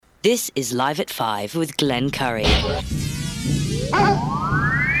This is Live at 5 with Glenn Curry. What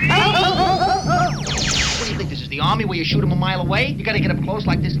do you think this is, the army where you shoot them a mile away? You gotta get up close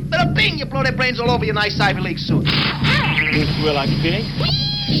like this. Bada bing! You blow their brains all over your nice Ivy League suit. Will I pig?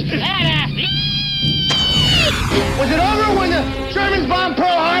 Was it over when the Germans bombed Pearl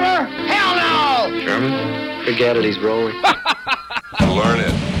Harbor? Hell no! German? Forget it, he's rolling. Learn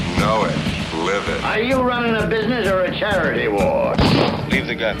it, know it, live it. Are you running a business or a charity war? Leave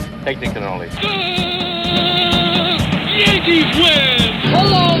the gun. Take the cannoli. Yankees win!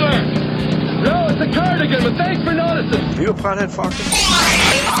 Pull over! No, it's a cardigan, but thanks for noticing. You a pothead fucker?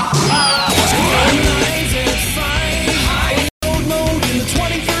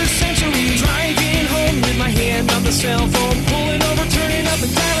 Cell phone, pulling over, turning up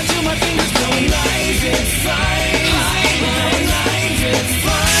and dialing till my fingers going live at 5. Live at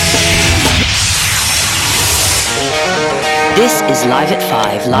 5. This is Live at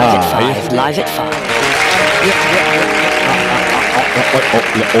 5, Live at 5, Live at 5.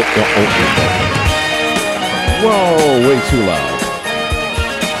 Whoa, way too loud.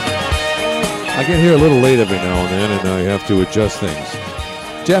 I get here a little late every now and then, and I have to adjust things.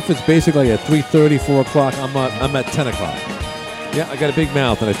 Jeff is basically at 3:30, 4 o'clock. I'm at 10 o'clock. Yeah, I got a big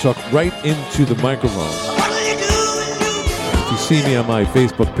mouth, and I talk right into the microphone. If you see me on my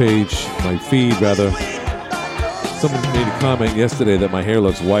Facebook page, my feed, rather, someone made a comment yesterday that my hair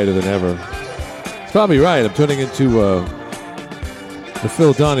looks whiter than ever. It's probably right. I'm turning into the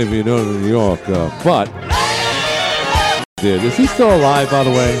Phil Donahue of New York. But, is he still alive, by the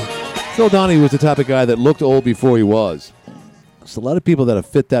way? Phil Donahue was the type of guy that looked old before he was. So a lot of people that have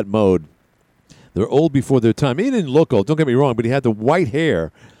fit that mode, they're old before their time. He didn't look old, don't get me wrong, but he had the white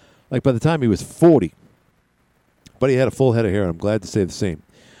hair, like by the time he was 40. But he had a full head of hair, I'm glad to say the same.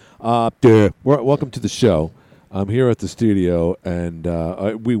 Welcome to the show. I'm here at the studio, and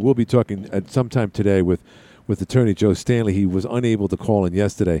we will be talking at some time today with Attorney Joe Stanley. He was unable to call in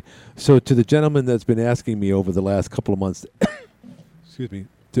yesterday. So to the gentleman that's been asking me over the last couple of months, excuse me,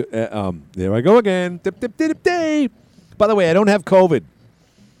 there I go again, dip. By the way, I don't have COVID.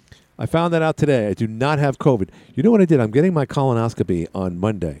 I found that out today. I do not have COVID. You know what I did? I'm getting my colonoscopy on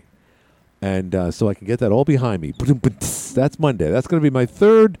Monday. And so I can get that all behind me. That's Monday. That's going to be my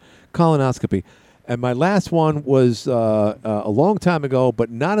third colonoscopy. And my last one was a long time ago, but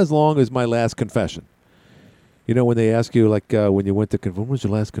not as long as my last confession. You know, when they ask you, like, when you went to, when was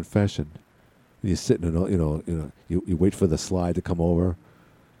your last confession? And you're sitting, you wait for the slide to come over.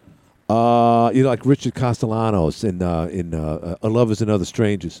 Like Richard Castellanos in A Love Is in Other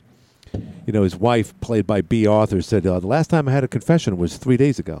Strangers. You know, his wife, played by B. Arthur, said, the last time I had a confession was 3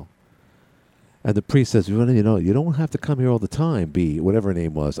 days ago. And the priest says, you don't have to come here all the time, B, whatever her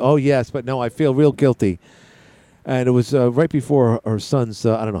name was. Oh, yes, but no, I feel real guilty. And it was right before her son's,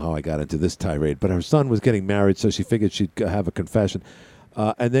 I don't know how I got into this tirade, but her son was getting married, so she figured she'd have a confession.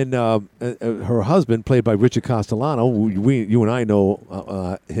 And then her husband, played by Richard Castellano, you and I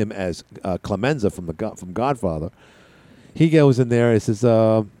know him as Clemenza from Godfather. He goes in there and says,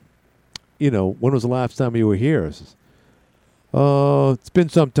 when was the last time you were here? He says, it's been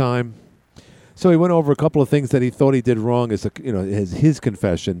some time. So he went over a couple of things that he thought he did wrong as his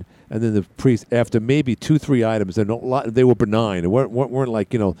confession, and then the priest, after maybe 2-3 items, and they were benign. They weren't like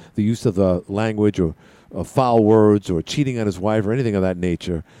the use of the language or foul words or cheating on his wife or anything of that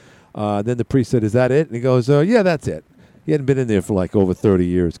nature. Then the priest said, "Is that it?" And he goes, "Yeah, that's it." He hadn't been in there for like over 30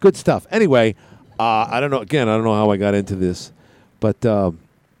 years. Good stuff. Anyway, I don't know. Again, I don't know how I got into this, but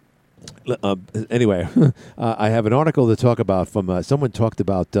anyway, I have an article to talk about from someone talked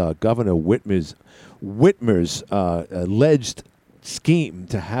about Governor Whitmer's alleged scheme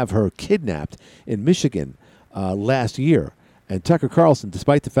to have her kidnapped in Michigan last year. And Tucker Carlson,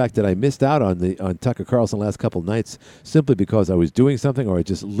 despite the fact that I missed out on Tucker Carlson last couple of nights simply because I was doing something or I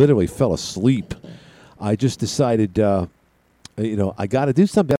just literally fell asleep, I just decided, I got to do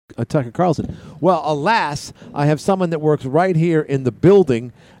something on Tucker Carlson. Well, alas, I have someone that works right here in the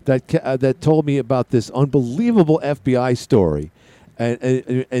building that told me about this unbelievable FBI story, and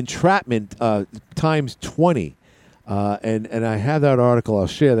entrapment times 20. And I have that article. I'll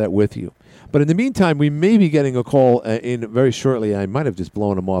share that with you. But in the meantime, we may be getting a call in very shortly. I might have just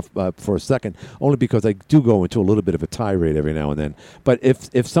blown him off for a second, only because I do go into a little bit of a tirade every now and then. But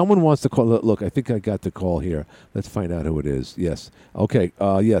if someone wants to call, look, I think I got the call here. Let's find out who it is. Yes. Okay.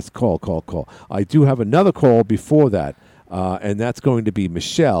 Yes, call. I do have another call before that, and that's going to be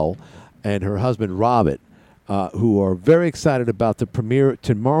Michelle and her husband, Robert, who are very excited about the premiere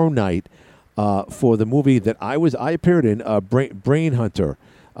tomorrow night for the movie that I appeared in, Brainhunter.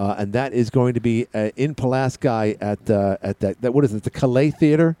 and that is going to be in Pulaski at that what is it? The Calais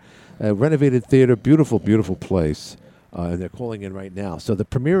Theater, renovated theater, beautiful, beautiful place, and they're calling in right now. So the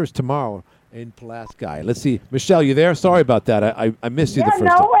premiere is tomorrow in Pulaski. Let's see, Michelle, you there? Sorry about that. I missed you the first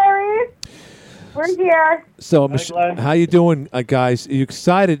time. No worries. We're here. So, how you doing, guys? Are you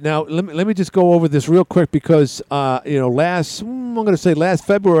excited? Now, let me just go over this real quick because, last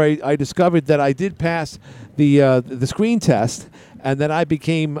February, I discovered that I did pass the screen test, and that I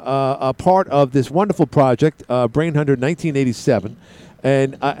became a part of this wonderful project, Brainhunter 1987.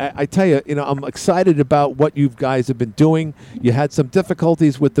 And I tell you, I'm excited about what you guys have been doing. You had some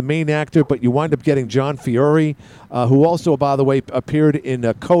difficulties with the main actor, but you wound up getting John Fiore, who also, by the way, appeared in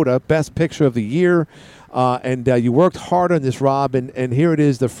Coda, Best Picture of the Year. And you worked hard on this, Rob, and here it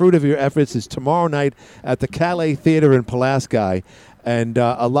is. The fruit of your efforts is tomorrow night at the Calais Theater in Pulaski. And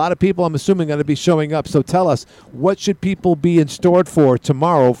a lot of people, I'm assuming, going to be showing up. So tell us, what should people be in store for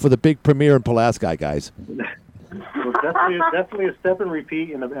tomorrow for the big premiere in Pulaski, guys? Well, definitely a step and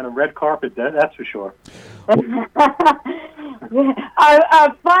repeat and a red carpet. That's for sure. A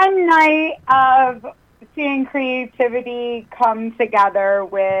fun night of seeing creativity come together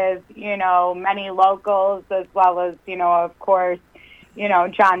with many locals, as well as of course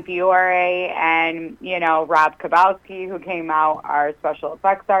John Fiore and Rob Kowalski, who came out, our special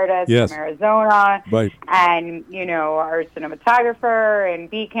effects artist from Arizona, right? And our cinematographer and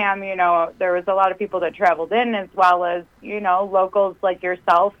B-Cam. There was a lot of people that traveled in, as well as locals like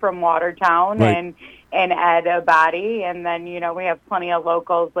yourself from Watertown, right. and Ed Abadi, and then we have plenty of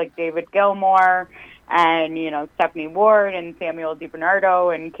locals like David Gilmore and Stephanie Ward and Samuel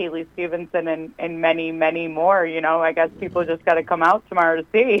DiBernardo and Kaylee Stevenson and many, many more. I guess people just got to come out tomorrow to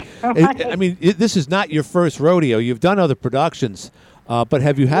see. This is not your first rodeo. You've done other productions, but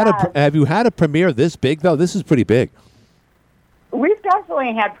have you had a premiere this big though? This is pretty big. We've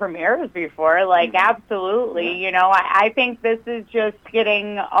definitely had premieres before, absolutely. I think this is just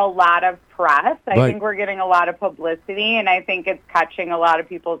getting a lot of press. I think we're getting a lot of publicity, and I think it's catching a lot of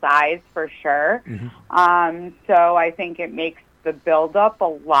people's eyes for sure. Mm-hmm. So I think it makes the build-up a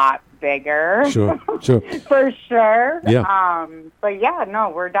lot bigger. Sure. For sure. Yeah. But yeah, no,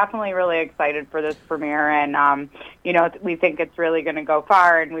 we're definitely really excited for this premiere, and we think it's really going to go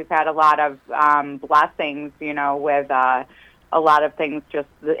far, and we've had a lot of blessings, with a lot of things just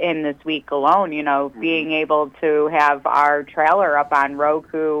in this week alone, being able to have our trailer up on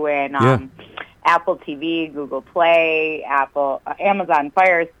Roku and Apple TV, Google Play, Amazon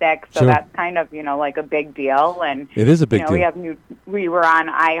Fire Stick. So that's kind of, a big deal. And it is a big deal. We were on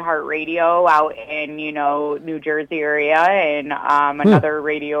iHeartRadio out in, New Jersey area, and another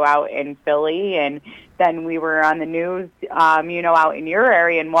radio out in Philly. And then we were on the news, out in your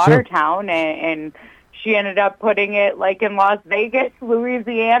area in Watertown, and she ended up putting it in Las Vegas,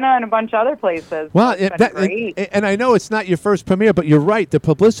 Louisiana, and a bunch of other places. Well, and I know it's not your first premiere, but you're right. The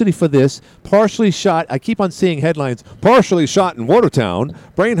publicity for this, partially shot, I keep on seeing headlines, partially shot in Watertown.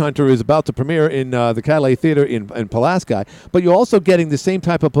 Brainhunter is about to premiere in the Calais Theater in Pulaski. But you're also getting the same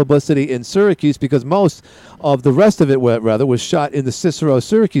type of publicity in Syracuse, because most of the rest of it, was shot in the Cicero,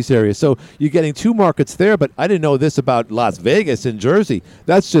 Syracuse area. So you're getting two markets there, but I didn't know this about Las Vegas and Jersey.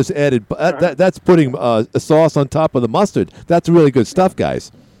 That's just added, that's putting a sauce on top of the mustard. That's really good stuff,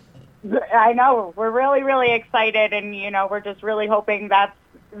 guys. I know. We're really, really excited, and, we're just really hoping that's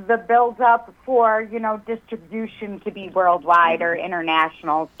the build-up for, distribution to be worldwide or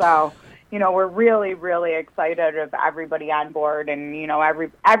international. So, we're really, really excited of everybody on board, and,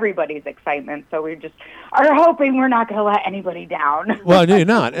 everybody's excitement. So we just are hoping we're not going to let anybody down. Well, no, you're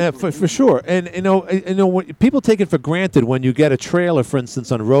not, for sure. And, when people take it for granted when you get a trailer, for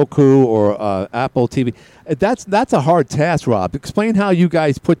instance, on Roku or Apple TV. That's a hard task, Rob. Explain how you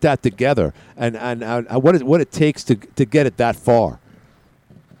guys put that together and what it takes to get it that far.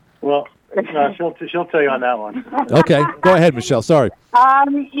 Well, she'll tell you on that one. Okay, go ahead, Michelle. Sorry.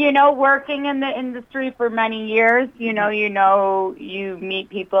 Working in the industry for many years, you meet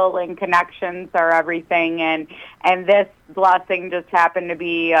people and connections are everything, and this blessing just happened to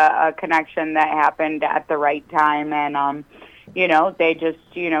be a connection that happened at the right time, and they just,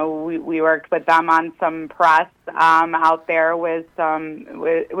 we worked with them on some press out there with some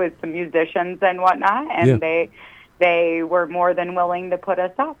musicians and whatnot, and they were more than willing to put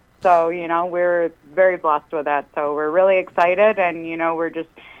us up. So, we're very blessed with that. So we're really excited, and, we're just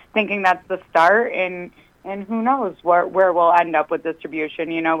thinking that's the start, and who knows where we'll end up with distribution.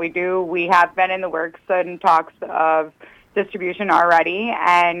 We have been in the works and talks of distribution already,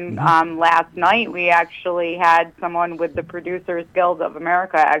 and last night we actually had someone with the Producers Guild of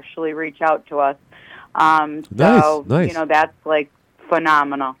America actually reach out to us. Nice. That's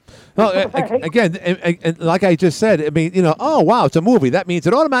phenomenal. Well, again, and like I just said, I mean, oh, wow, it's a movie. That means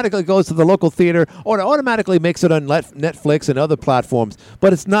it automatically goes to the local theater, or it automatically makes it on Netflix and other platforms.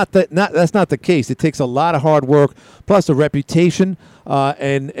 But it's that's not the case. It takes a lot of hard work, plus a reputation,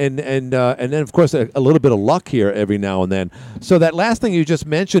 and then, of course, a little bit of luck here every now and then. So that last thing you just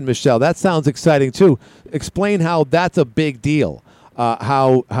mentioned, Michelle, that sounds exciting, too. Explain how that's a big deal.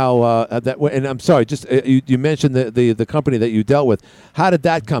 That, and I'm sorry, just you mentioned the company that you dealt with. How did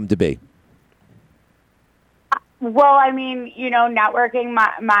that come to be? Well, I mean, networking.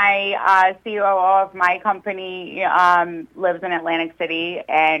 My COO of my company lives in Atlantic City,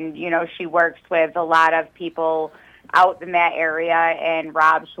 and she works with a lot of people out in that area. And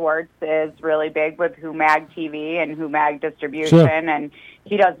Rob Schwartz is really big with Humag TV and Humag Distribution, sure. and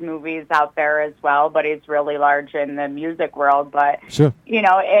he does movies out there as well. But he's really large in the music world. But sure.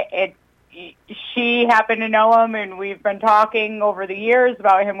 She happened to know him, and we've been talking over the years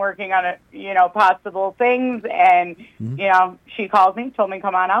about him working on possible things. And she called me, told me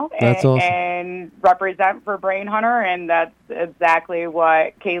come on out and represent for Brainhunter, and that's exactly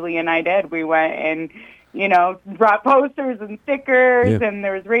what Kaylee and I did. We went and brought posters and stickers, and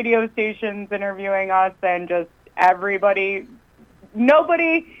there was radio stations interviewing us, and just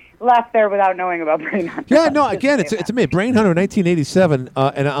nobody left there without knowing about Brainhunter. Yeah, no, again, it's amazing. Brainhunter 1987,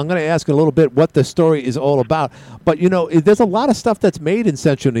 and I'm going to ask a little bit what the story is all about. But, there's a lot of stuff that's made in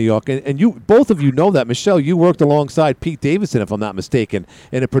Central New York, and you both of you know that. Michelle, you worked alongside Pete Davidson, if I'm not mistaken,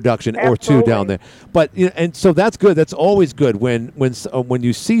 in a production or two down there. But and so that's good. That's always good when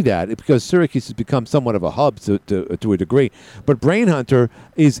you see that, because Syracuse has become somewhat of a hub to a degree. But Brainhunter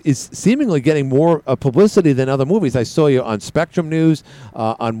is seemingly getting more publicity than other movies. I saw you on Spectrum News,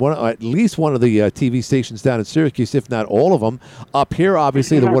 on at least one of the TV stations down in Syracuse, if not all of them. Up here,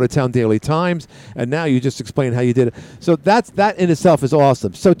 obviously, the Watertown Daily Times, and now you just explained how you did it. So that in itself is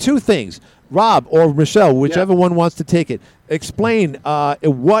awesome. So two things. Rob or Michelle, whichever one wants to take it, explain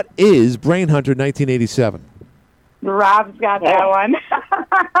what is Brainhunter 1987? Rob's got that one.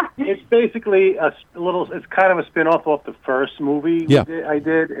 It's basically it's kind of a spin-off off the first movie I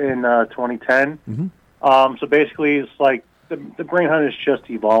did in 2010. Mm-hmm. So basically, it's like the Brainhunter is just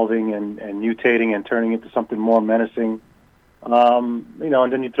evolving and mutating and turning into something more menacing. And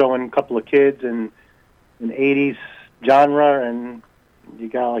then you throw in a couple of kids and an 80s genre, and you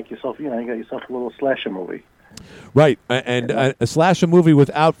got yourself a little slasher movie. Right, and a slasher movie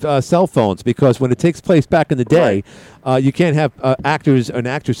without cell phones, because when it takes place back in the day, you can't have actors and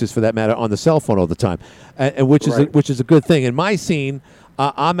actresses, for that matter, on the cell phone all the time, and which is a good thing. In my scene,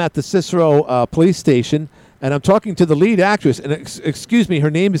 I'm at the Cicero police station, and I'm talking to the lead actress, and excuse me, her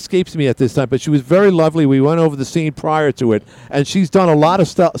name escapes me at this time, but she was very lovely. We went over the scene prior to it, and she's done a lot of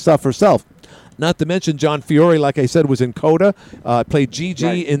stuff herself. Not to mention John Fiore, like I said, was in Coda, played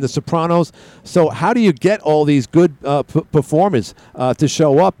Gigi in The Sopranos. So how do you get all these good performers to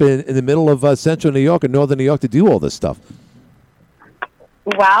show up in the middle of Central New York and Northern New York to do all this stuff?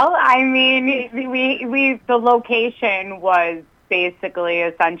 Well, I mean, the location was basically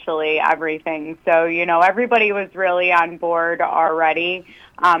essentially everything. So, everybody was really on board already,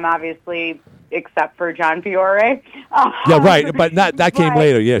 obviously, except for John Fiore. Yeah, right, but that came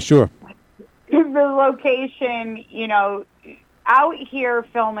later. Yeah, sure. The location, out here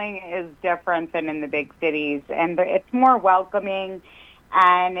filming is different than in the big cities, and it's more welcoming,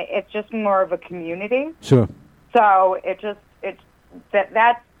 and it's just more of a community. Sure. So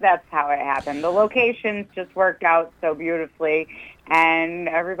that's how it happened. The locations just worked out so beautifully, and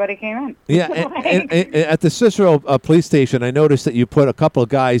everybody came in. Yeah, and at the Cicero police station, I noticed that you put a couple of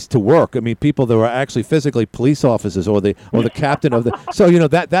guys to work. I mean, people that were actually physically police officers, or the captain of the. So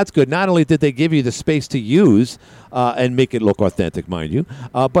that's good. Not only did they give you the space to use and make it look authentic, mind you,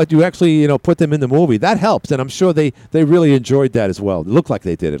 but you actually put them in the movie. That helps, and I'm sure they really enjoyed that as well. It looked like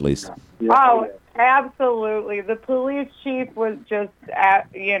they did, at least. Yeah. Oh, absolutely. The police chief was just,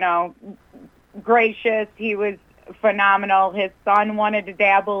 gracious. He was phenomenal. His son wanted to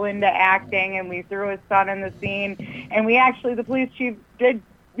dabble into acting, and we threw his son in the scene. And the police chief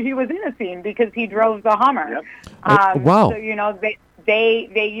he was in a scene because he drove the Hummer. Yep. Wow. So,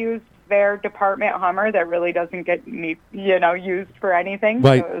 they used their department Hummer that really doesn't get, used for anything.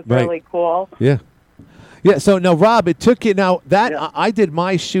 Right, so it was really cool. Yeah. Yeah, so now, Rob, it took you, I did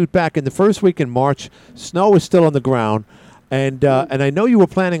my shoot back in the first week in March. Snow was still on the ground, and I know you were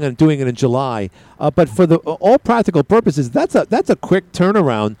planning on doing it in July, but for all practical purposes, that's a quick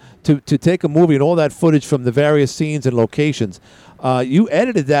turnaround to take a movie and all that footage from the various scenes and locations. You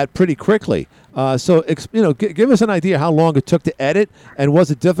edited that pretty quickly. So, give us an idea how long it took to edit, and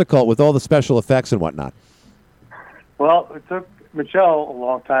was it difficult with all the special effects and whatnot? Well, it took Michelle a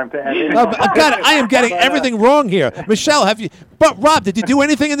long time to edit. Oh, God, I am getting everything wrong here. Michelle, have you? But Rob, did you do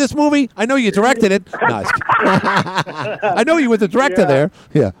anything in this movie? I know you directed it. No, I know you were the director there.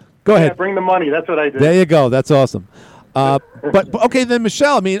 Yeah, go ahead. Bring the money. That's what I did. There you go. That's awesome. But okay, then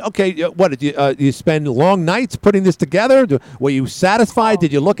Michelle. I mean, okay, what did you spend long nights putting this together? Were you satisfied?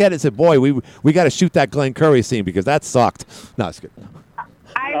 Did you look at it and say, "Boy, we got to shoot that Glenn Curry scene because that sucked"? No, it's good.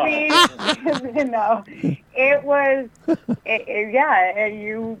 I mean, no, it was, yeah, and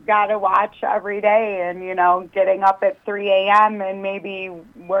you got to watch every day and, getting up at 3 a.m. and maybe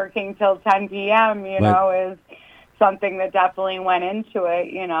working till 10 p.m., is something that definitely went into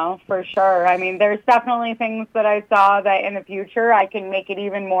it, for sure. I mean, there's definitely things that I saw that in the future I can make it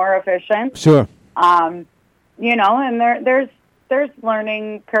even more efficient. Sure. And there's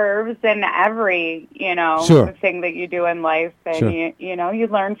learning curves in every, Sure. thing that you do in life. And, Sure. you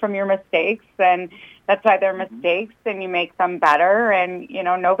learn from your mistakes, and that's why they're mistakes, and you make them better. And,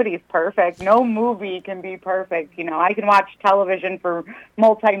 nobody's perfect. No movie can be perfect. I can watch television for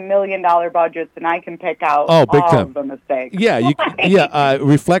multi-million-dollar budgets, and I can pick out big all time. of the mistakes. Yeah,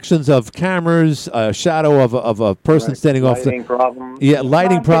 reflections of cameras, shadow of a person standing off. Lighting problems. Yeah,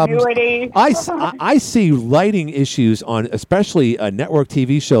 lighting problems. Continuity. I see lighting issues on especially network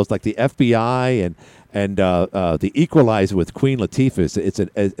TV shows like the FBI and the Equalizer with Queen Latifah.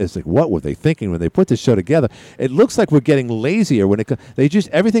 It's like, what were they thinking when they put this show together? It looks like we're getting lazier when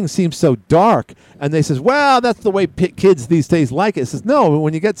everything seems so dark, and they says, well, that's the way kids these days like it. It says, no,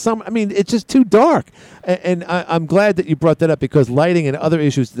 when you get it's just too dark. And I'm glad that you brought that up, because lighting and other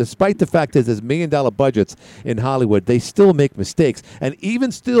issues, despite the fact that there's $1 million budgets in Hollywood, they still make mistakes. And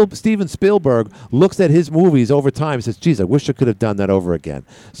even still, Steven Spielberg looks at his movies over time and says, geez, I wish I could have done that over again.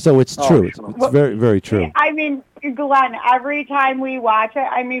 So it's true. It's very, very true. I mean, Glenn, every time we watch it,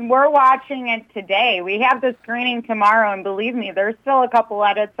 we're watching it today. We have the screening tomorrow, and believe me, there's still a couple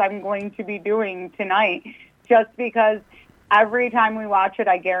edits I'm going to be doing tonight, just because every time we watch it,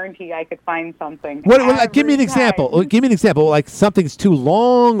 I guarantee I could find something. Give me an example. Give me an example. Like something's too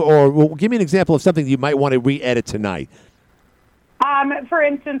long, or give me an example of something you might want to re-edit tonight. For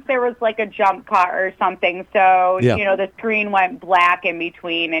instance, there was like a jump cut or something, so the screen went black in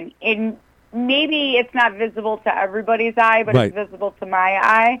between, and maybe it's not visible to everybody's eye, but right. It's visible to my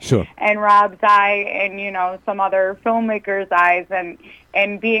eye, sure. And Rob's eye, and some other filmmakers' eyes,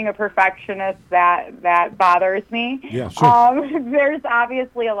 and being a perfectionist, that bothers me. Yeah, sure. There's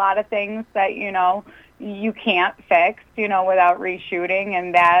obviously a lot of things that you can't fix, without reshooting,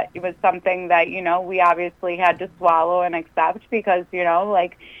 and that was something that we obviously had to swallow and accept, because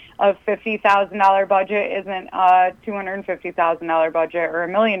like a $50,000 budget isn't a $250,000 budget or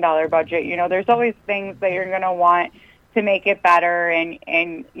 $1 million budget. There's always things that you're going to want to make it better. And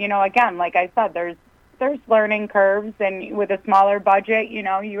again, like I said, there's learning curves, and with a smaller budget, you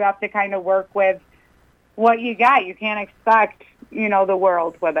have to kind of work with what you got. You can't expect, the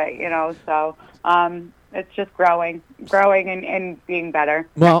world with it, so it's just growing and being better.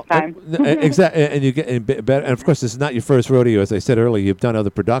 Well, next time. Exactly, and you get better. And of course, this is not your first rodeo, as I said earlier. You've done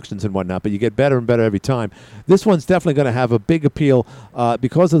other productions and whatnot, but you get better and better every time. This one's definitely going to have a big appeal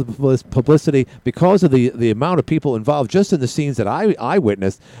because of the publicity, because of the amount of people involved, just in the scenes that I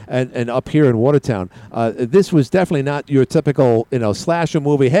witnessed, and up here in Watertown. This was definitely not your typical slasher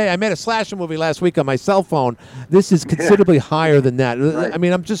movie. Hey, I made a slasher movie last week on my cell phone. This is considerably higher than that. Right.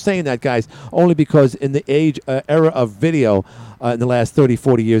 I'm just saying that, guys, only because in the era of video in the last 30,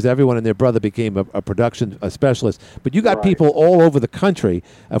 40 years, everyone and their brother became a production specialist. But you got right. people all over the country,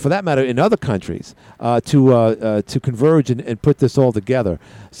 for that matter, in other countries, to converge and put this all together.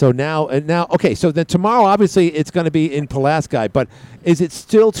 So now, okay, so then tomorrow, obviously, it's going to be in Pulaski. But is it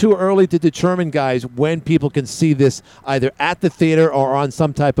still too early to determine, guys, when people can see this either at the theater or on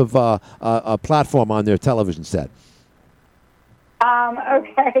some type of a platform on their television set?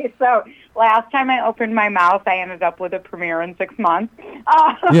 Okay, so last time I opened my mouth, I ended up with a premiere in 6 months.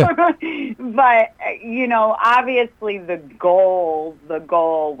 Yeah. But, obviously the goal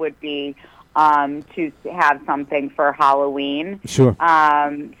would be to have something for Halloween. Sure.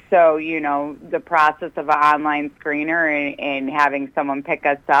 So, the process of an online screener and having someone pick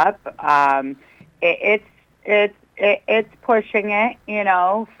us up, it's pushing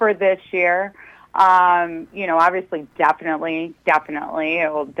it, for this year. Obviously, definitely,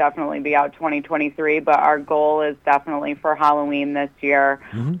 it will definitely be out 2023, but our goal is definitely for Halloween this year,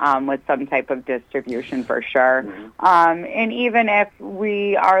 with some type of distribution for sure. And even if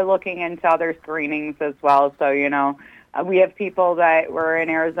we are looking into other screenings as well, so, we have people that were in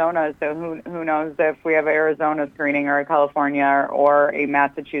Arizona, so who knows if we have an Arizona screening or a California or a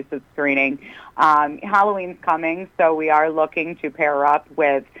Massachusetts screening. Halloween's coming, so we are looking to pair up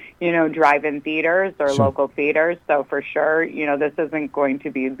with, drive-in theaters or local theaters. So for sure, this isn't going to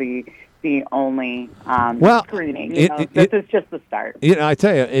be the only screening. This is just the start. I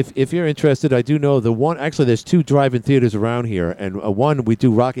tell you, if you're interested, I do know the one. Actually, there's 2 drive-in theaters around here, and one we do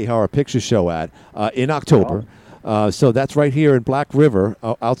Rocky Horror Picture Show at in October. So that's right here in Black River,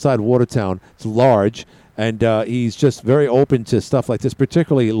 outside Watertown. It's large, and he's just very open to stuff like this,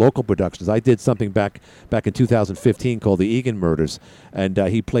 particularly local productions. I did something back in 2015 called The Egan Murders, and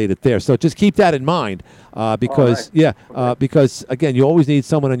he played it there. So just keep that in mind, because because again, you always need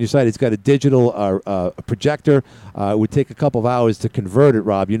someone on your side. He's got a digital projector. It would take a couple of hours to convert it,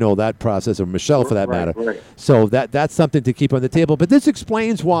 Rob. You know that process, or Michelle for that matter. Right. So that's something to keep on the table. But this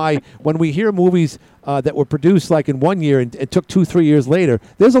explains why when we hear movies that were produced like in 1 year and it took 2-3 years later,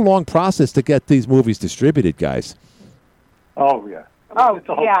 there's a long process to get these movies distributed, guys. Oh, yeah. It's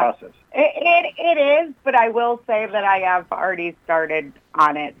a whole process. It is, but I will say that I have already started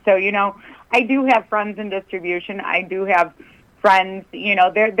on it. So, I do have friends in distribution. I do have friends,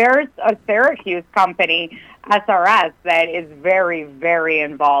 there's a Syracuse company, SRS, that is very, very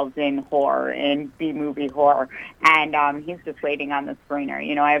involved in horror, in B-movie horror, and he's just waiting on the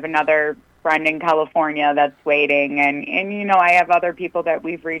screener. I have another friend in California that's waiting, and I have other people that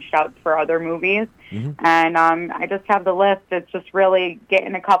we've reached out for other movies, and I just have the list. It's just really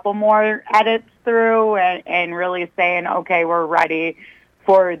getting a couple more edits through and really saying, okay, we're ready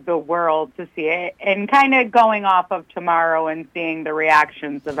for the world to see it, and kind of going off of tomorrow and seeing the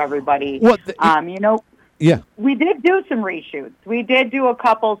reactions of everybody. Yeah. We did do some reshoots. We did do a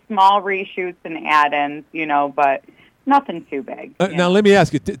couple small reshoots and add-ins, but nothing too big. Now, let me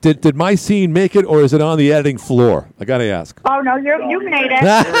ask you, did my scene make it, or is it on the editing floor? I got to ask. Oh, no, you made it.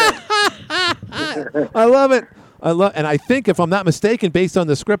 I love it. And I think, if I'm not mistaken, based on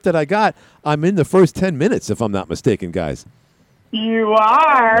the script that I got, I'm in the first 10 minutes, if I'm not mistaken, guys. You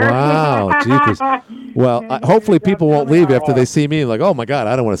are. Wow, jeepers. Well, hopefully people won't leave after they see me like, oh, my God,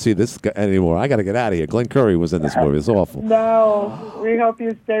 I don't want to see this guy anymore. I got to get out of here. Glenn Curry was in this movie. It's awful. No, we hope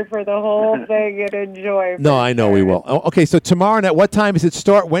you stay for the whole thing and enjoy. No, I know we will. Okay, so tomorrow night, what time does it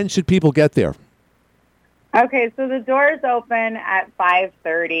start? When should people get there? Okay, so the doors open at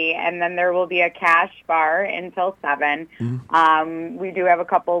 5:30, and then there will be a cash bar until 7. We do have a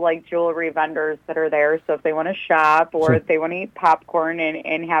couple jewelry vendors that are there, so if they want to shop or if they want to eat popcorn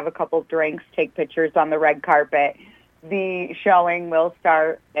and have a couple drinks, take pictures on the red carpet, the showing will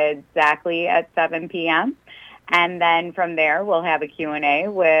start exactly at 7 p.m. And then from there, we'll have a Q&A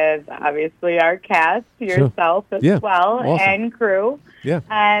with, obviously, our cast, yourself as well, awesome. And crew. Yeah.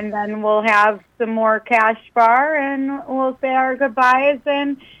 And then we'll have some more cash bar, and we'll say our goodbyes,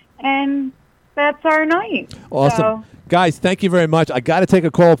 and that's our night. Awesome. So, guys, thank you very much. I got to take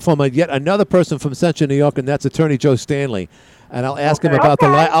a call from yet another person from Central New York, and that's Attorney Joe Stanley. And I'll ask him about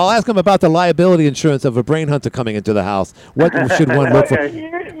the liability insurance of a Brainhunter coming into the house. What should one look for?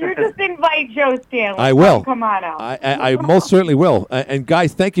 You just invite Joe Stanley. I will. Oh, come on out. I most certainly will. And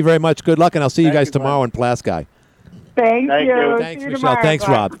guys, thank you very much. Good luck, and I'll see you guys tomorrow in Pulaski. Thank you. Thanks, Michelle. Thanks,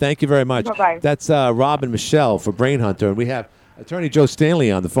 Rob. Thank you very much. Bye-bye. That's Rob and Michelle for Brainhunter, and we have Attorney Joe Stanley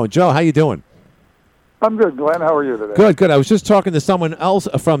on the phone. Joe, how you doing? I'm good, Glenn. How are you today? Good. I was just talking to someone else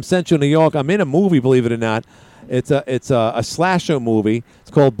from Central New York. I'm in a movie, believe it or not. It's a slasher movie.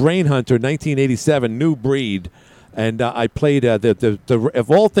 It's called Brainhunter, 1987, New Breed. And I played,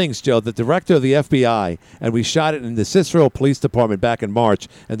 of all things, Joe, the director of the FBI, and we shot it in the Cicero Police Department back in March.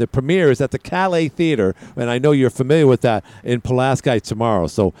 And the premiere is at the Calais Theater, and I know you're familiar with that, in Pulaski tomorrow.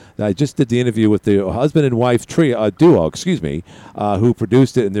 So I just did the interview with the husband and wife duo, who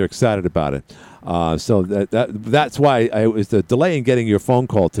produced it, and they're excited about it. So that's why it was the delay in getting your phone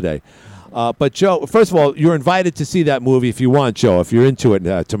call today. But, Joe, first of all, you're invited to see that movie if you want, Joe, if you're into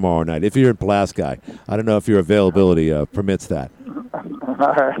it tomorrow night, if you're in Pulaski. I don't know if your availability permits that.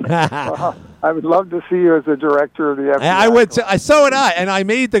 Well, I would love to see you as the director of the FBI. I would. So would I, and I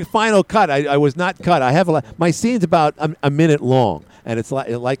made the final cut. I was not cut. I have my scene's about a minute long, and it's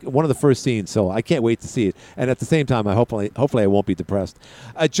like one of the first scenes, so I can't wait to see it. And at the same time, hopefully I won't be depressed.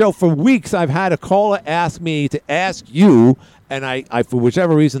 Joe, for weeks I've had a caller ask me to ask you, and I for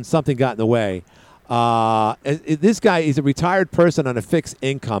whichever reason, something got in the way. This guy is a retired person on a fixed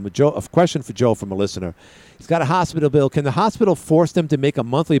income. A question for Joe from a listener. He's got a hospital bill. Can the hospital force them to make a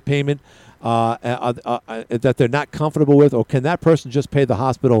monthly payment that they're not comfortable with, or can that person just pay the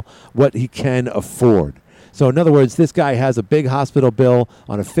hospital what he can afford? So in other words, this guy has a big hospital bill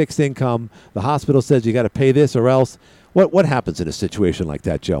on a fixed income. The hospital says you got to pay this or else. What happens in a situation like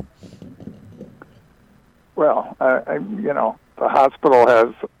that, Joe? Well, the hospital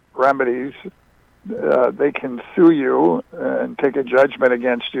has remedies. They can sue you and take a judgment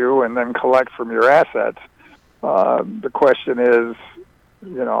against you and then collect from your assets. The question is,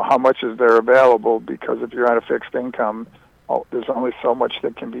 how much is there available? Because if you're on a fixed income, there's only so much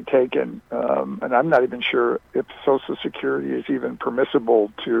that can be taken. And I'm not even sure if Social Security is even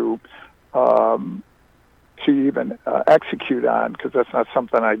permissible to even execute on, because that's not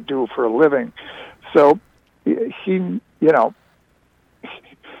something I do for a living. So he can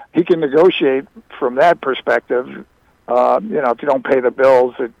negotiate from that perspective. If you don't pay the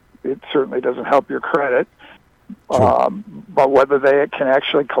bills, it certainly doesn't help your credit. But whether they can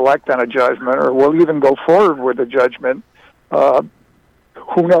actually collect on a judgment or will even go forward with a judgment,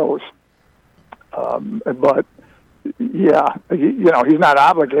 who knows? But yeah, he's not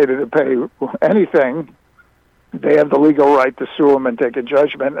obligated to pay anything. They have the legal right to sue him and take a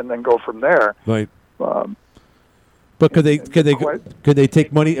judgment and then go from there. Right. But could they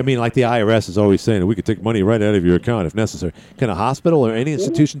take money? I mean, like the IRS is always saying, we could take money right out of your account if necessary. Can a hospital or any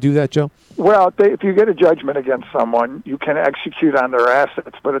institution do that, Joe? Well, if you get a judgment against someone, you can execute on their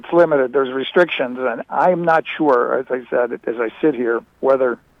assets, but it's limited. There's restrictions, and I'm not sure, as I said, as I sit here,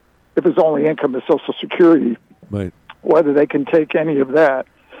 whether if his only income is Social Security, right, whether they can take any of that.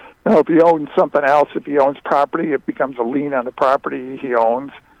 Now, if he owns something else, if he owns property, it becomes a lien on the property he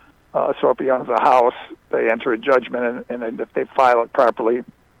owns. So if he owns a house, they enter a judgment, and if they file it properly,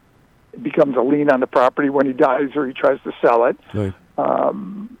 it becomes a lien on the property when he dies or he tries to sell it. Right.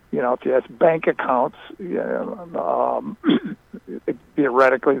 If he has bank accounts,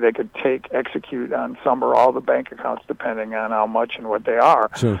 theoretically they could execute on some or all the bank accounts depending on how much and what they are.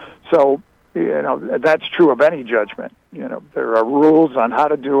 Sure. So, that's true of any judgment. There are rules on how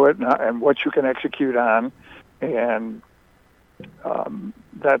to do it and what you can execute on, and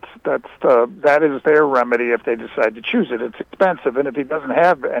that is their remedy if they decide to choose it. It's expensive, and if he doesn't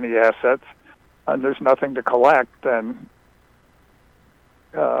have any assets and there's nothing to collect, then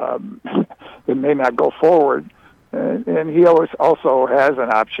it may not go forward. And he also has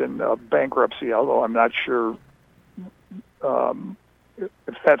an option of bankruptcy, although I'm not sure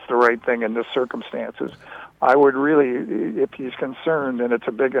if that's the right thing in this circumstances. I would really, if he's concerned and it's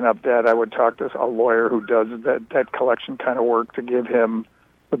a big enough debt, I would talk to a lawyer who does that debt collection kind of work to give him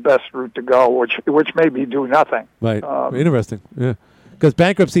the best route to go, which maybe do nothing. Right. Interesting. Yeah. Because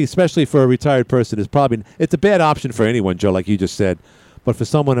bankruptcy, especially for a retired person, it's a bad option for anyone, Joe, like you just said. But for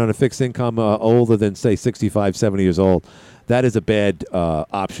someone on a fixed income older than, say, 65, 70 years old, that is a bad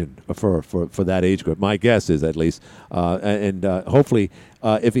option for that age group. My guess is, at least. And hopefully,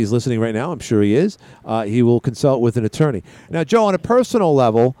 if he's listening right now, I'm sure he is, he will consult with an attorney. Now, Joe, on a personal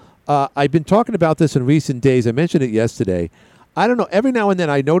level, I've been talking about this in recent days. I mentioned it yesterday. I don't know, every now and then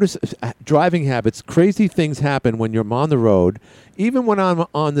I notice driving habits, crazy things happen when you're on the road, even when I'm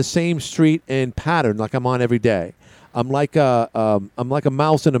on the same street and pattern like I'm on every day. I'm like a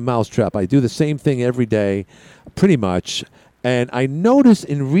mouse in a mousetrap. I do the same thing every day, pretty much. And I noticed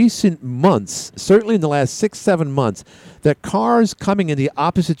in recent months, certainly in the last 6-7 months, that cars coming in the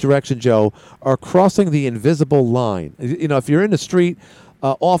opposite direction, Joe, are crossing the invisible line. If you're in the street,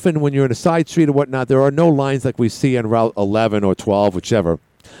 often when you're in a side street or whatnot, there are no lines like we see on Route 11 or 12, whichever.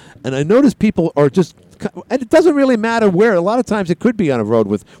 And I notice people are just, and it doesn't really matter where. A lot of times it could be on a road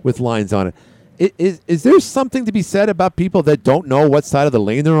with lines on it. Is there something to be said about people that don't know what side of the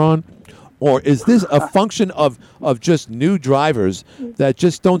lane they're on? Or is this a function of just new drivers that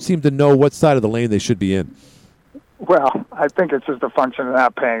just don't seem to know what side of the lane they should be in? Well, I think it's just a function of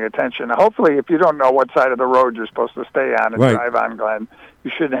not paying attention. Hopefully, if you don't know what side of the road you're supposed to stay on and drive on, Glenn, you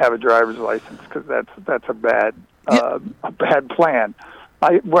shouldn't have a driver's license, because that's a bad plan.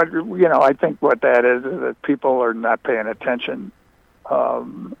 I think what that is that people are not paying attention,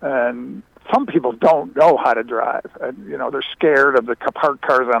 and some people don't know how to drive. And, they're scared of the parked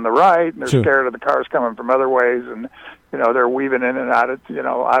cars on the right, and they're scared of the cars coming from other ways, and they're weaving in and out of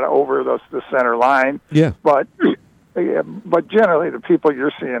over the center line. Yeah, but generally the people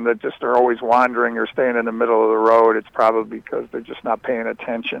you're seeing that just are always wandering or staying in the middle of the road, it's probably because they're just not paying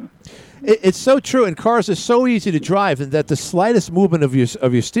attention. It's so true, and cars are so easy to drive, and that the slightest movement of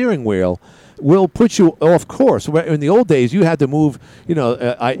your steering wheel will put you off course. In the old days, you had to move,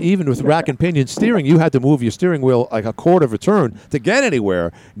 even with rack and pinion steering, you had to move your steering wheel like a quarter of a turn to get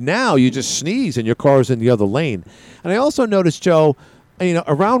anywhere. Now you just sneeze and your car's in the other lane. And I also noticed, Joe,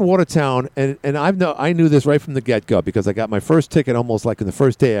 around Watertown, and I knew this right from the get-go, because I got my first ticket almost like in the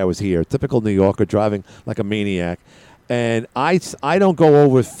first day I was here. Typical New Yorker, driving like a maniac. And I don't go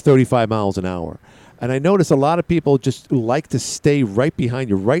over 35 miles an hour. And I notice a lot of people just like to stay right behind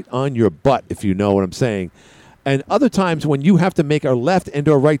you, right on your butt, if you know what I'm saying. And other times when you have to make a left and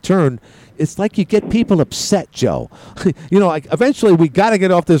or right turn, it's like you get people upset, Joe. Like eventually we got to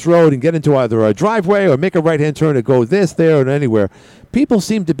get off this road and get into either a driveway or make a right-hand turn to go this, there, and anywhere. People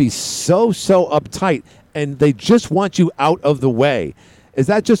seem to be so uptight, and they just want you out of the way. Is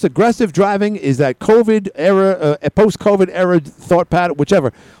that just aggressive driving? Is that COVID era, post-COVID era thought pattern,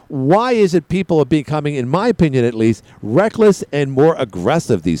 whichever? Why is it people are becoming, in my opinion at least, reckless and more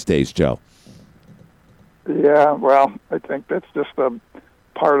aggressive these days, Joe? Yeah, well, I think that's just a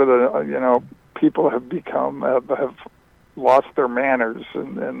part of the, people have become, have lost their manners,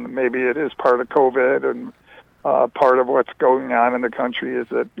 and maybe it is part of COVID, and part of what's going on in the country is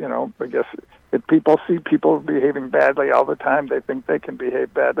that, I guess if people see people behaving badly all the time, they think they can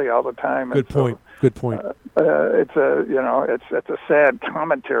behave badly all the time. Good point. Good point. It's a sad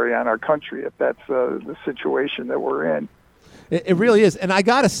commentary on our country if that's the situation that we're in. It really is. And I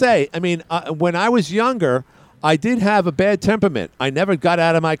got to say, when I was younger, I did have a bad temperament. I never got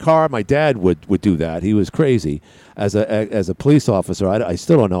out of my car. My dad would do that. He was crazy as a police officer. I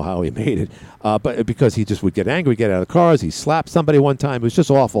still don't know how he made it, but because he just would get angry, get out of cars. He slapped somebody one time. It was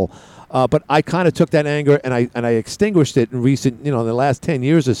just awful. But I kind of took that anger and I extinguished it in recent, in the last 10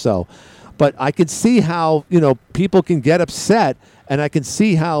 years or so. But I could see how, people can get upset, and I can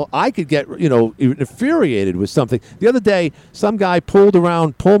see how I could get, infuriated with something. The other day, some guy pulled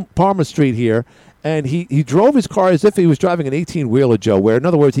around Palmer Street here, and he drove his car as if he was driving an 18-wheeler, Joe, where, in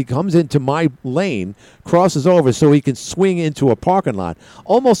other words, he comes into my lane, crosses over so he can swing into a parking lot,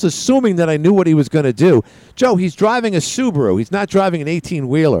 almost assuming that I knew what he was going to do. Joe, he's driving a Subaru. He's not driving an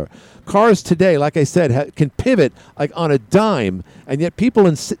 18-wheeler. Cars today, like I said, can pivot like on a dime, and yet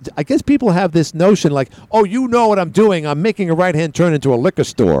I guess people have this notion like, oh, you know what I'm doing? I'm making a right-hand turn into a liquor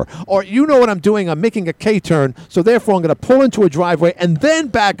store. Or you know what I'm doing? I'm making a K-turn, so therefore I'm going to pull into a driveway and then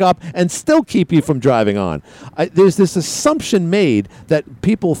back up and still keep you from driving on. There's this assumption made that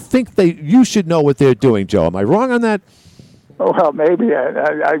people think you should know what they're doing, Joe. Am I wrong on that? Oh, well, maybe.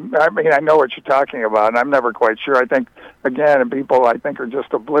 I mean, I know what you're talking about, and I'm never quite sure. I think, again, people, I think, are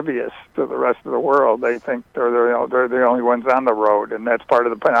just oblivious to the rest of the world. They think they're the only ones on the road, and that's part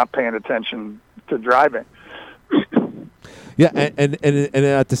of the not paying attention to driving. Yeah, and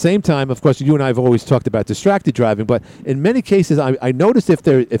at the same time, of course, you and I have always talked about distracted driving, but in many cases, I notice if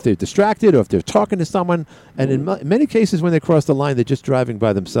they're distracted or if they're talking to someone, and in many cases when they cross the line, they're just driving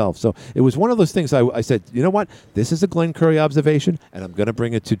by themselves. So it was one of those things I said, you know what, this is a Glenn Curry observation, and I'm going to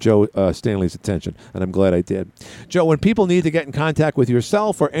bring it to Joe Stanley's attention, and I'm glad I did. Joe, when people need to get in contact with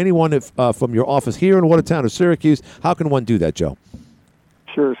yourself or anyone from your office here in Watertown or Syracuse, how can one do that, Joe?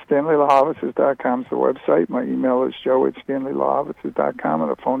 Sure, StanleyLawOffices.com is the website. My email is joe@StanleyLawOffices.com, and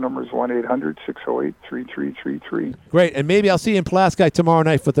the phone number is 1-800-608-3333. Great, and maybe I'll see you in Pulaski tomorrow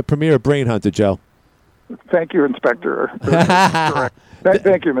night for the premiere of Brainhunter, Joe. Thank you, Inspector.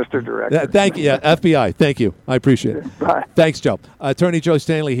 Thank you, Mr. Director. Thank you, FBI. Thank you. I appreciate it. Bye. Thanks, Joe. Attorney Joe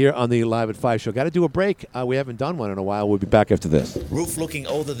Stanley here on the Live at 5 show. Got to do a break. We haven't done one in a while. We'll be back after this. Roof looking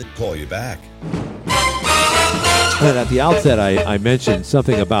older than call you back. And at the outset, I mentioned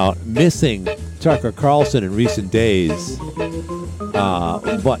something about missing Tucker Carlson in recent days.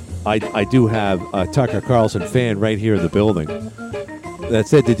 But I do have a Tucker Carlson fan right here in the building. That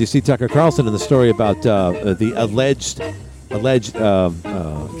said, did you see Tucker Carlson in the story about the alleged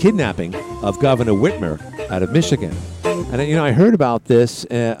kidnapping of Governor Whitmer out of Michigan? And I heard about this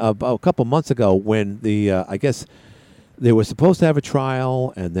about a couple months ago when I guess they were supposed to have a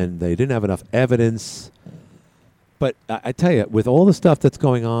trial, and then they didn't have enough evidence. But I tell you, with all the stuff that's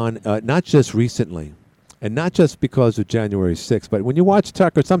going on, not just recently, and not just because of January 6th, but when you watch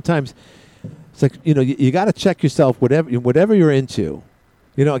Tucker, sometimes it's like, you got to check yourself, whatever you're into.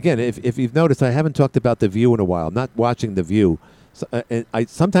 Again, if you've noticed, I haven't talked about The View in a while. I'm not watching The View. So, and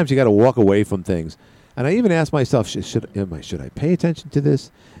sometimes you got to walk away from things. And I even ask myself, should I pay attention to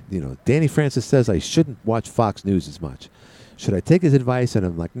this? Danny Francis says I shouldn't watch Fox News as much. Should I take his advice? And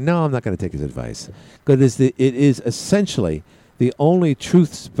I'm like, no, I'm not going to take his advice. Because it is essentially the only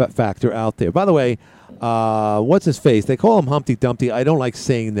truth factor out there. By the way, what's his face? They call him Humpty Dumpty. I don't like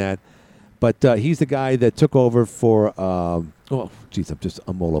saying that. But he's the guy that took over for, I'm all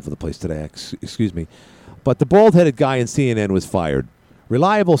over the place today. Excuse me. But the bald-headed guy in CNN was fired.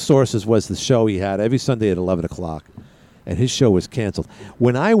 Reliable Sources was the show he had every Sunday at 11 o'clock. And his show was canceled.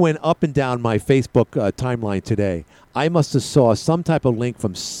 When I went up and down my Facebook timeline today, I must have saw some type of link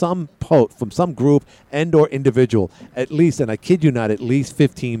from some from some group and or individual, at least, and I kid you not, at least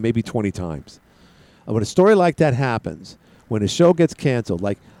 15, maybe 20 times. And when a story like that happens, when a show gets canceled,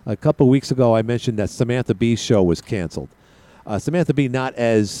 like a couple weeks ago I mentioned that Samantha Bee's show was canceled. Samantha Bee, not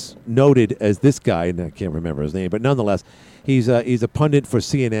as noted as this guy, and I can't remember his name, but nonetheless, he's a pundit for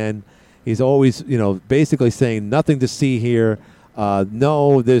CNN. He's always, basically saying nothing to see here.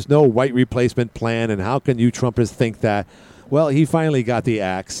 No, there's no white replacement plan, and how can you Trumpers think that? Well, he finally got the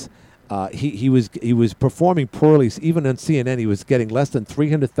axe. He was performing poorly. Even on CNN, he was getting less than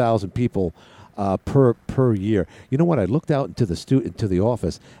 300,000 people per year. You know what? I looked out into the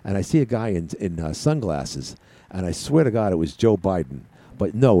office, and I see a guy in sunglasses, and I swear to God it was Joe Biden.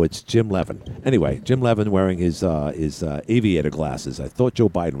 But no, it's Jim Levin. Anyway, Jim Levin wearing his aviator glasses. I thought Joe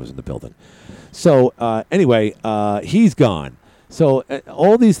Biden was in the building. So anyway, he's gone. So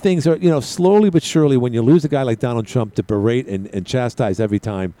all these things are, slowly but surely, when you lose a guy like Donald Trump to berate and chastise every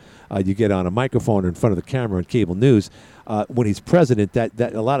time you get on a microphone or in front of the camera on cable news, when he's president, that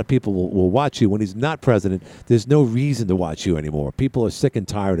a lot of people will watch you. When he's not president, there's no reason to watch you anymore. People are sick and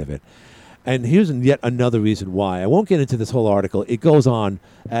tired of it. And here's yet another reason why. I won't get into this whole article. It goes on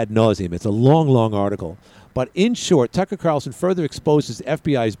ad nauseum. It's a long, long article. But in short, Tucker Carlson further exposes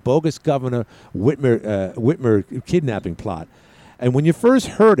FBI's bogus Governor Whitmer kidnapping plot. And when you first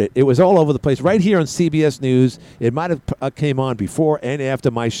heard it, it was all over the place. Right here on CBS News. It might have came on before and after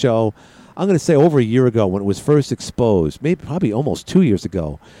my show. I'm going to say over a year ago when it was first exposed, maybe probably almost 2 years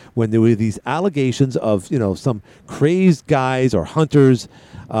ago, when there were these allegations of, some crazed guys or hunters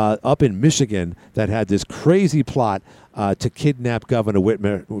up in Michigan that had this crazy plot to kidnap Governor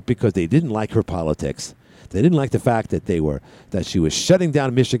Whitmer because they didn't like her politics. They didn't like the fact that she was shutting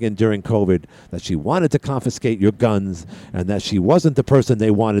down Michigan during COVID, that she wanted to confiscate your guns, and that she wasn't the person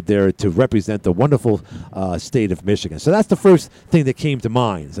they wanted there to represent the wonderful state of Michigan. So that's the first thing that came to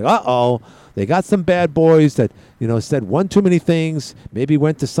mind. It's like, they got some bad boys that, said one too many things, maybe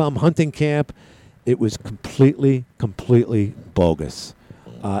went to some hunting camp. It was completely bogus.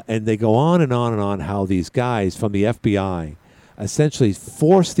 And they go on and on and on how these guys from the FBI essentially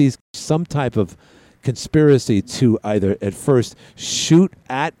force some type of conspiracy to either at first shoot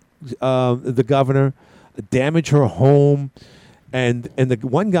at the governor, damage her home, and the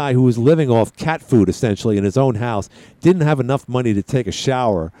one guy who was living off cat food essentially in his own house didn't have enough money to take a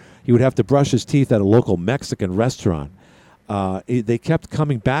shower. He would have to brush his teeth at a local Mexican restaurant. They kept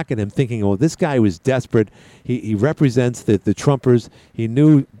coming back at him thinking, this guy was desperate. He represents the Trumpers. They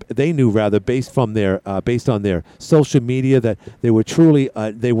knew based on their social media that they were truly,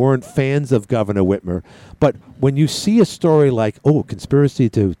 they weren't fans of Governor Whitmer. But when you see a story like, conspiracy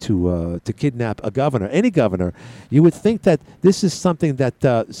to kidnap a governor, any governor, you would think that this is something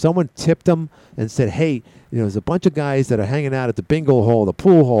that someone tipped them and said, hey, there's a bunch of guys that are hanging out at the bingo hall, the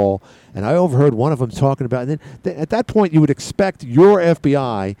pool hall, and I overheard one of them talking about it. And then at that point, you would expect your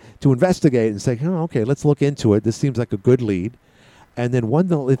FBI to investigate and say, okay, let's look into it. This seems like a good lead. And then one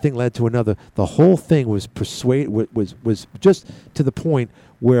thing led to another. The whole thing was was just to the point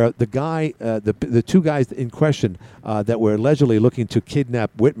where the guy, the two guys in question that were allegedly looking to kidnap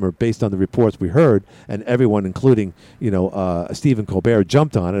Whitmer, based on the reports we heard, and everyone, including Stephen Colbert,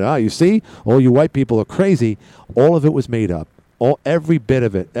 jumped on it. You see, all you white people are crazy. All of it was made up. Every bit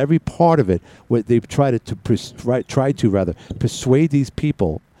of it, every part of it, they tried to persuade these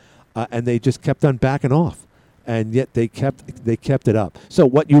people, and they just kept on backing off. And yet they kept it up. So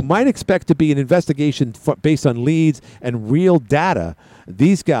what you might expect to be an investigation based on leads and real data,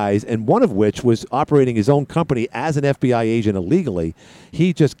 these guys, and one of which was operating his own company as an FBI agent illegally,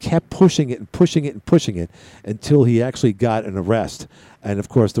 he just kept pushing it and pushing it and pushing it until he actually got an arrest. And, of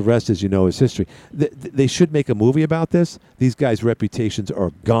course, the rest, as you know, is history. They should make a movie about this. These guys' reputations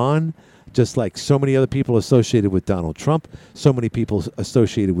are gone, just like so many other people associated with Donald Trump, so many people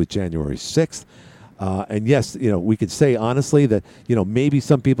associated with January 6th. And yes, we could say honestly that maybe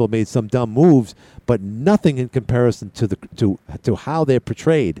some people made some dumb moves, but nothing in comparison to how they're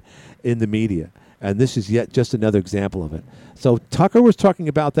portrayed in the media. And this is yet just another example of it. So Tucker was talking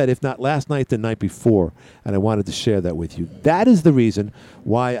about that, if not last night, the night before, and I wanted to share that with you. That is the reason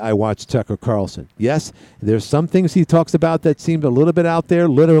why I watch Tucker Carlson. Yes, there's some things he talks about that seem a little bit out there,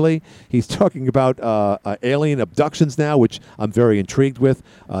 literally. He's talking about alien abductions now, which I'm very intrigued with.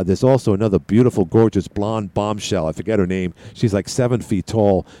 There's also another beautiful, gorgeous blonde bombshell. I forget her name. She's like 7 feet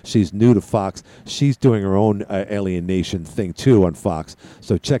tall. She's new to Fox. She's doing her own Alien Nation thing, too, on Fox.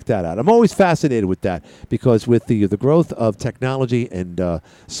 So check that out. I'm always fascinated with that because with the growth of technology and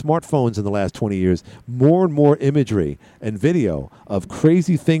smartphones in the last 20 years, more and more imagery and video of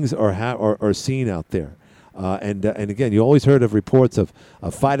crazy things are seen out there. And again, you always heard of reports of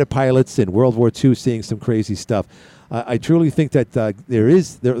fighter pilots in World War II seeing some crazy stuff. I truly think that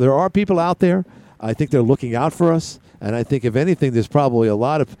there are people out there I think they're looking out for us. And I think, if anything, there's probably a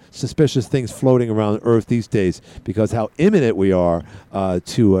lot of suspicious things floating around Earth these days because how imminent we are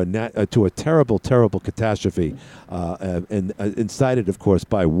to a terrible, terrible catastrophe, and incited, of course,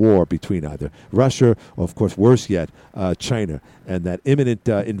 by war between either Russia or, of course, worse yet, China, and that imminent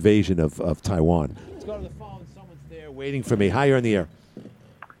invasion of Taiwan. Let's go to the phone. Someone's there waiting for me. Hi, you're in the air.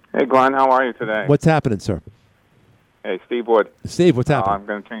 Hey, Glenn, how are you today? What's happening, sir? Hey, Steve Wood. Steve, what's happening?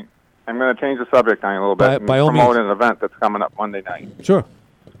 I'm going to change the subject on you a little bit By all and promote means. an event that's coming up Monday night. Sure.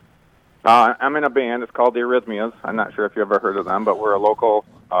 I'm in a band. It's called the Arrhythmias. I'm not sure if you ever heard of them, but we're a local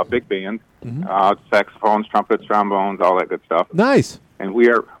big band. Saxophones, trumpets, trombones, all that good stuff. Nice. And we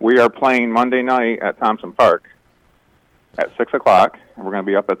are playing Monday night at Thompson Park at 6 o'clock. And we're going to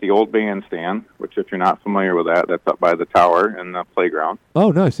be up at the old bandstand, which, if you're not familiar with that, that's up by the tower in the playground.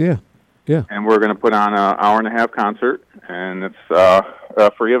 Oh, nice. Yeah. Yeah. And we're going to put on an hour-and-a-half concert, and it's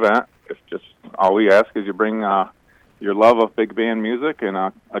a free event. It's just all we ask is you bring your love of big band music and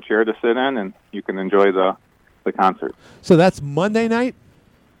a chair to sit in, and you can enjoy the concert. So that's Monday night?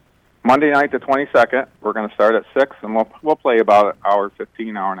 Monday night, the 22nd. We're going to start at 6, and we'll play about an hour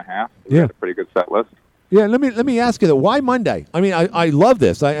 15, hour and a half. We got a pretty good set list. Yeah, let me ask you that. Why Monday? I mean, I love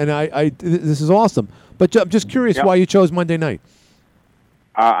this, this is awesome. But I'm just curious why you chose Monday night.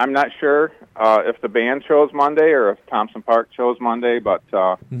 I'm not sure if the band chose Monday or if Thompson Park chose Monday, but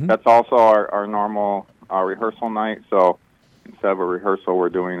that's also our normal rehearsal night. So instead of a rehearsal, we're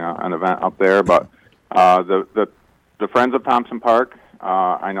doing an event up there. But the Friends of Thompson Park,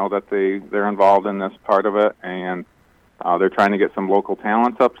 I know that they're involved in this part of it, and they're trying to get some local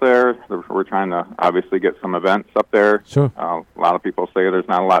talents up there. We're trying to obviously get some events up there. Sure. A lot of people say there's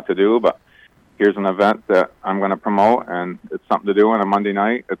not a lot to do, but here's an event that I'm going to promote, and it's something to do on a Monday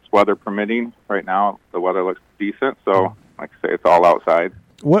night. It's weather permitting. Right now, the weather looks decent, so like I say, it's all outside.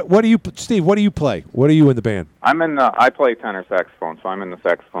 What do you, Steve? What do you play? What are you in the band? I play tenor saxophone, so I'm in the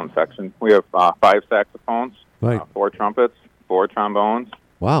saxophone section. We have 5 saxophones, 4 trumpets, 4 trombones.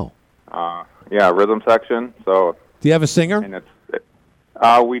 Wow. Rhythm section. So. Do you have a singer?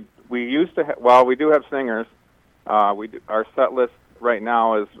 And we used to we do have singers. Our set list right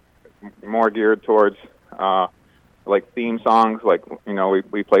now is more geared towards like theme songs, like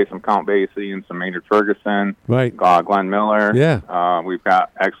we play some Count Basie and some Maynard Ferguson, right? Glenn Miller, yeah. We've got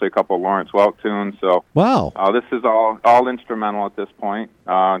actually a couple of Lawrence Welk tunes. So wow, this is all instrumental at this point.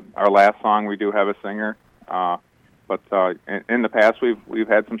 Our last song we do have a singer, but in the past we've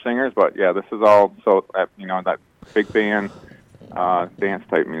had some singers, but yeah, this is all that big band. Dance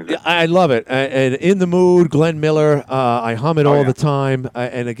type music. Yeah, I love it. And In the Mood, Glenn Miller. I hum it all the time.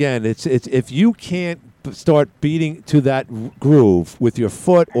 And again, it's if you can't start beating to that groove with your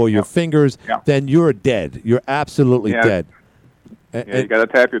foot or your fingers, then you're dead. You're absolutely dead. You got to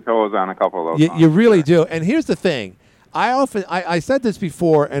tap your toes on a couple of those. You really do. And here's the thing. I said this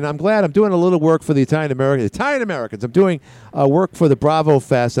before, and I'm glad I'm doing a little work for the Italian Americans. I'm doing work for the Bravo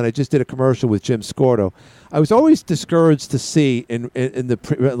Fest, and I just did a commercial with Jim Scordo. I was always discouraged to see in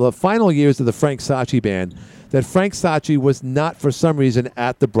the final years of the Frank Sacchi band that Frank Sacchi was not, for some reason,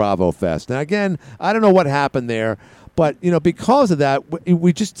 at the Bravo Fest. Now, again, I don't know what happened there, but because of that,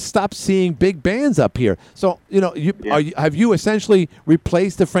 we just stopped seeing big bands up here. So, have you essentially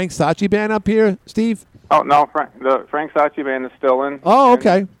replaced the Frank Sacchi band up here, Steve? Oh no, the Frank Sacchi band is still in. Oh,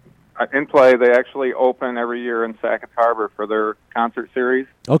 okay. In play, they actually open every year in Sackett Harbor for their concert series.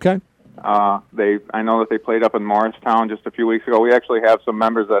 Okay. I know that they played up in Morristown just a few weeks ago. We actually have some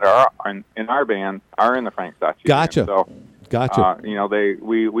members that are in our band are in the Frank Sacchi Gotcha. band. So, gotcha.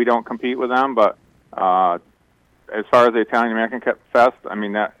 We don't compete with them, but as far as the Italian American Fest, I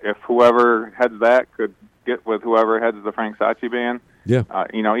mean that if whoever heads that could get with whoever heads the Frank Sacchi band. Yeah.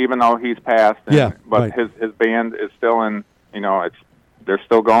 Even though he's passed, but his band is still in. They're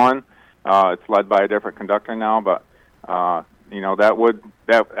still going. It's led by a different conductor now, but that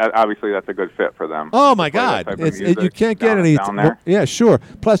obviously that's a good fit for them. Oh my God! You can't get any down there. Yeah, sure.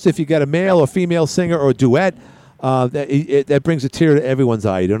 Plus, if you got a male or female singer or a duet, that brings a tear to everyone's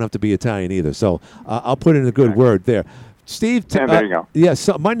eye. You don't have to be Italian either. So I'll put in a good word there. Steve, there you go. Yeah,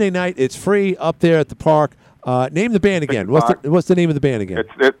 so Monday night it's free up there at the park. Name the band again. What's the name of the band again?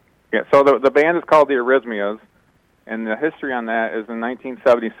 So the band is called the Arrhythmias, and the history on that is in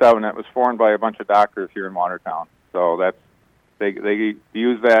 1977. It was formed by a bunch of doctors here in Watertown. So that's they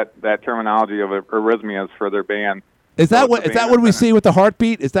use that terminology of arrhythmias for their band. Is that what we see with the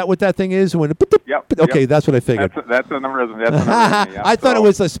heartbeat? Is that what that thing is? Yep. Okay, that's what I figured. That's an arrhythmia. I thought it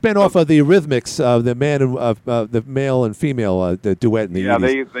was a spin-off of the Eurythmics, the the male and female the duet in the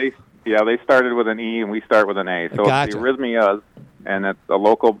 80s. They started with an E and we start with an A. So Gotcha. it's the Arrhythmias, and it's a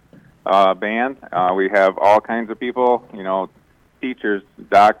local band. We have all kinds of people, teachers,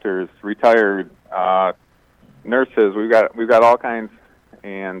 doctors, retired, nurses. We've got all kinds,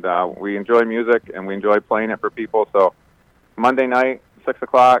 and we enjoy music and we enjoy playing it for people. So Monday night,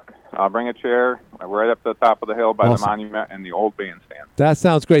 6:00, bring a chair. We're right up to the top of the hill by the monument and the old bandstand. That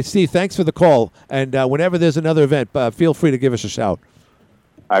sounds great. Steve, thanks for the call. And whenever there's another event, feel free to give us a shout.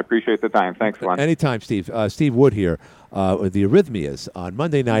 I appreciate the time. Thanks, Glenn. Anytime, Steve. Steve Wood here with the Arrhythmias on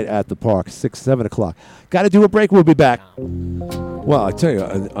Monday night at the park, 6, 7 o'clock. Got to do a break. We'll be back. Well, I tell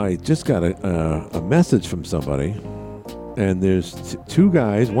you, I just got a message from somebody, and there's two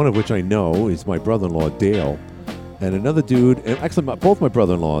guys, one of which I know is my brother-in-law, Dale, and another dude, and actually both my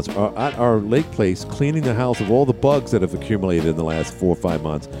brother-in-laws are at our lake place cleaning the house of all the bugs that have accumulated in the last 4 or 5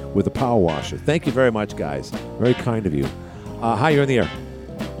 months with a power washer. Thank you very much, guys. Very kind of you. Hi, you're in the air.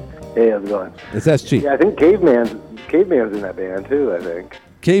 Hey, how's it going? It's SG. Yeah, I think Caveman's in that band too. I think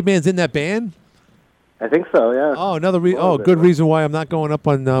Caveman's in that band. I think so. Yeah. Oh, another good reason why I'm not going up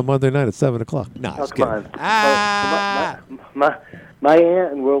on Monday night at 7 o'clock. No, just come kidding. on. My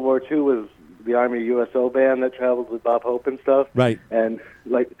aunt in World War II was the Army USO band that traveled with Bob Hope and stuff. Right. And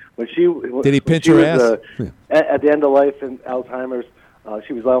like when she did he pinch her ass? At the end of life and Alzheimer's,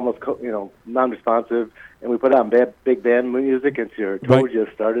 she was almost non-responsive. And we put on big band music, and her toe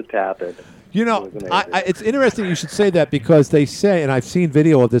just started tapping. It's interesting you should say that because they say, and I've seen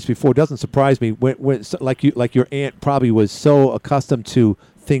video of this before. It doesn't surprise me when like your aunt probably was so accustomed to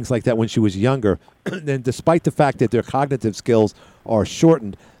things like that when she was younger, and despite the fact that their cognitive skills are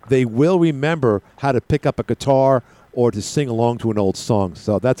shortened, they will remember how to pick up a guitar or to sing along to an old song.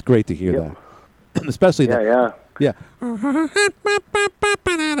 So that's great to hear that, especially Yeah.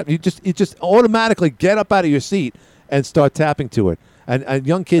 You just automatically get up out of your seat and start tapping to it. And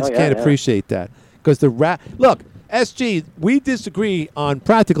young kids can't appreciate that. Because look, SG, we disagree on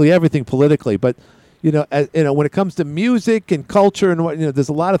practically everything politically, but when it comes to music and culture and there's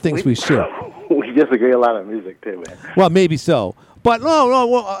a lot of things we share. We disagree a lot on music too, man. Well, maybe so. But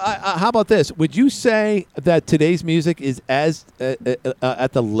how about this? Would you say that today's music is as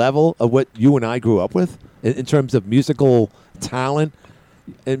at the level of what you and I grew up with in terms of musical talent?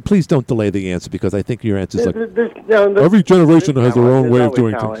 And please don't delay the answer because I think your answer is every generation has their own way of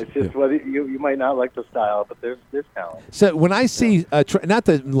doing things. It's just whether you might not like the style, but there's talent. So when I see, not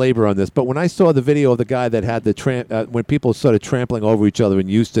to labor on this, but when I saw the video of the guy that had the when people started trampling over each other in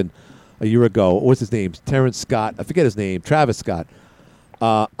Houston a year ago, what's his name? Terrence Scott. I forget his name. Travis Scott.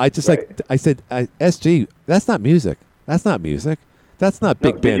 I said, SG, that's not music. That's not music. That's not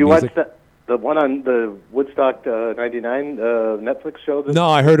big band music. Did you watch the one on the Woodstock 99 Netflix show? No,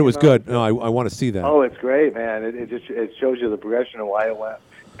 I heard it was good. No, I want to see that. Oh, it's great, man. It shows you the progression of why it went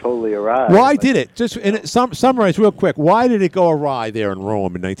totally awry. Why did it? Just summarize real quick. Why did it go awry there in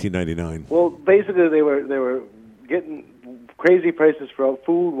Rome in 1999? Well, basically they were getting crazy prices for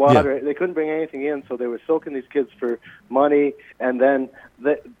food, water. Yeah. They couldn't bring anything in, so they were soaking these kids for money. And then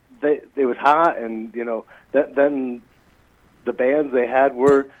it was hot, and then the bands they had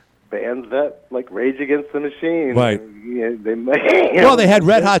were bands that like Rage Against the Machine. Right. They had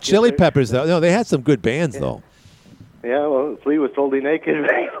Red Hot Chili Peppers though. No, they had some good bands though. Yeah, well, Flea was totally naked.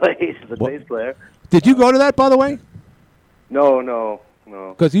 The bass player. Did you go to that, by the way? No.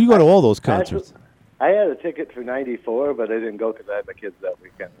 Because you go to all those concerts. I had a ticket for '94, but I didn't go because I had my kids that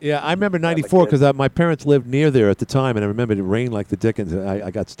weekend. Yeah, I remember '94 because my parents lived near there at the time, and I remember it rained like the dickens. I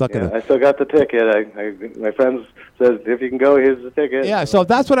got stuck in it. I still got the ticket. My friends said, if you can go, here's the ticket. Yeah, so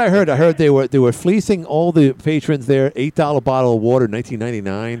that's what I heard. I heard they were fleecing all the patrons there. $8 bottle of water,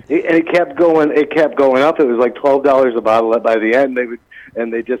 1999. And it kept going. It kept going up. It was like $12 a bottle by the end. There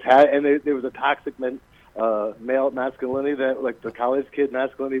was a toxic male masculinity, that like the college kid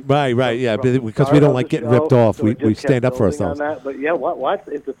masculinity. Right, yeah, because we don't like getting ripped off. So we stand up for ourselves. But yeah, watch.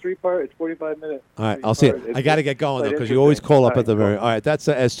 It's a 3-part. It's 45 minutes. All right, I'll see it. I got to get going though because you always call up at the very. All right, that's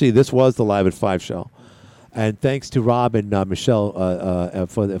SG. This was the Live at 5 show, and thanks to Rob and Michelle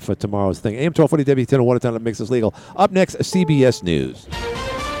for tomorrow's thing. AM 1240 WTN Watertown that makes us legal. Up next, CBS News.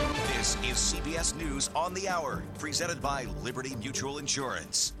 This is CBS News on the Hour, presented by Liberty Mutual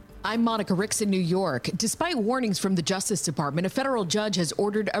Insurance. I'm Monica Ricks in New York. Despite warnings from the Justice Department, a federal judge has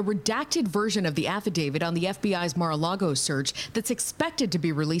ordered a redacted version of the affidavit on the FBI's Mar-a-Lago search that's expected to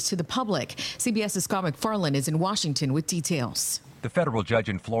be released to the public. CBS's Scott McFarland is in Washington with details. The federal judge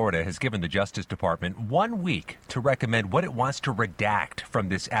in Florida has given the Justice Department 1 week to recommend what it wants to redact from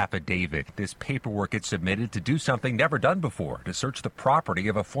this affidavit. This paperwork it submitted to do something never done before, to search the property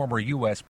of a former U.S.